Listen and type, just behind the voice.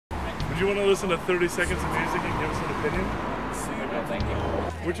you want to listen to 30 seconds of music and give us an opinion? No, thank you.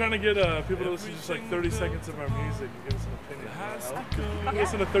 We're trying to get people to listen to just like 30 seconds of our music and give us an opinion. You can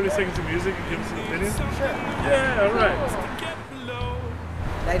listen to 30 seconds of music and give us an opinion? Sure. Yeah, all right.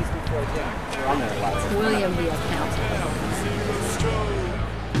 Ladies before dinner. I'm there a lot. William the accountant.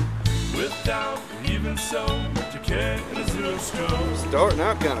 Without even so, but you can't in a zero stroke. Starting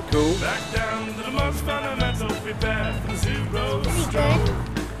out kind of cool. Back down to the most fundamental, prepare for the zero stroke.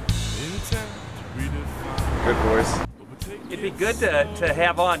 Intent to redefine. Good voice. It'd be good to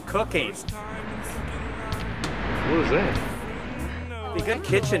have on cooking. What is that? Be good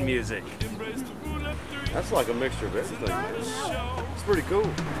kitchen music. That's like a mixture of everything, man. It's pretty cool.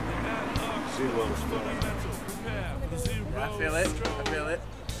 See what I feel it. I feel it.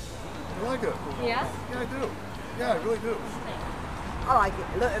 I like it. Yeah? Yeah, I do. Yeah, I really do. I like it.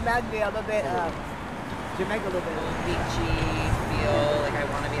 Look, it reminds me a little bit of Jamaica, a little bit. Beachy feel, like I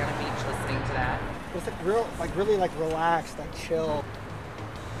want to be on a beach listening to that. It's like real, like really like relaxed, like chill.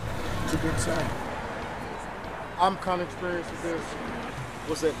 It's a good sign. I'm kind of experienced with this.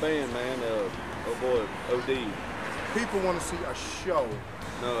 What's that band, man? Oh boy, OD. People want to see a show.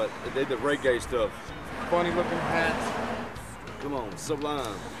 No, they did the reggae stuff. Funny looking hats, Come on,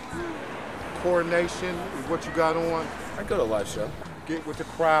 Sublime. coordination with what you got on. I go to a live show. Get with the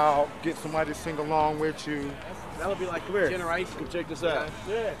crowd, get somebody to sing along with you. That'll be like, come here. Generation. Check this out.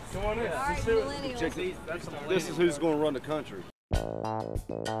 Yeah, come on in. Let's do it. Check this. This is who's going to run the country.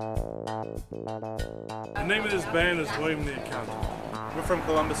 The name of this band is William the Accountant. We're from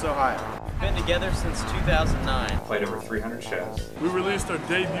Columbus, Ohio. Been together since 2009. Played over 300 shows. We released our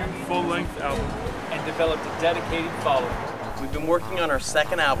debut full-length album. And developed a dedicated following. We've been working on our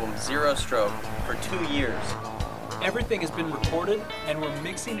second album, Zero Stroke, for 2 years. Everything has been recorded, and we're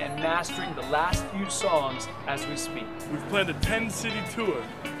mixing and mastering the last few songs as we speak. We've planned a 10-city tour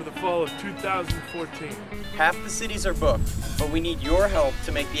for the fall of 2014. Half the cities are booked, but we need your help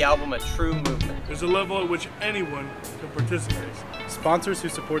to make the album a true movement. There's a level at which anyone can participate. Sponsors who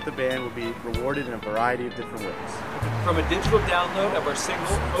support the band will be rewarded in a variety of different ways. From a digital download of our single,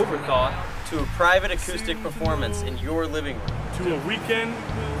 Overthought, To a private acoustic performance in your living room. To a weekend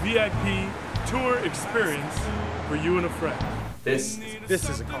VIP tour experience for you and a friend. This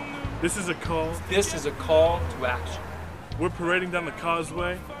is a call. This is a call. this is a call to action. We're parading down the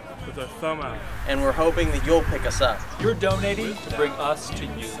causeway with our thumb out. And we're hoping that you'll pick us up. You're donating to bring us to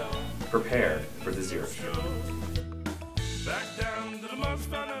you. Prepare for the zero stroke. Back down to the most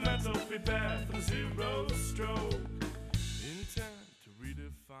fundamental, prepare for the zero stroke. Intent to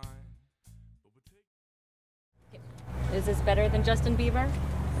redefine. Is this better than Justin Bieber?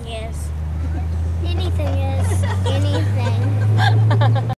 Yes. Anything is. Anything.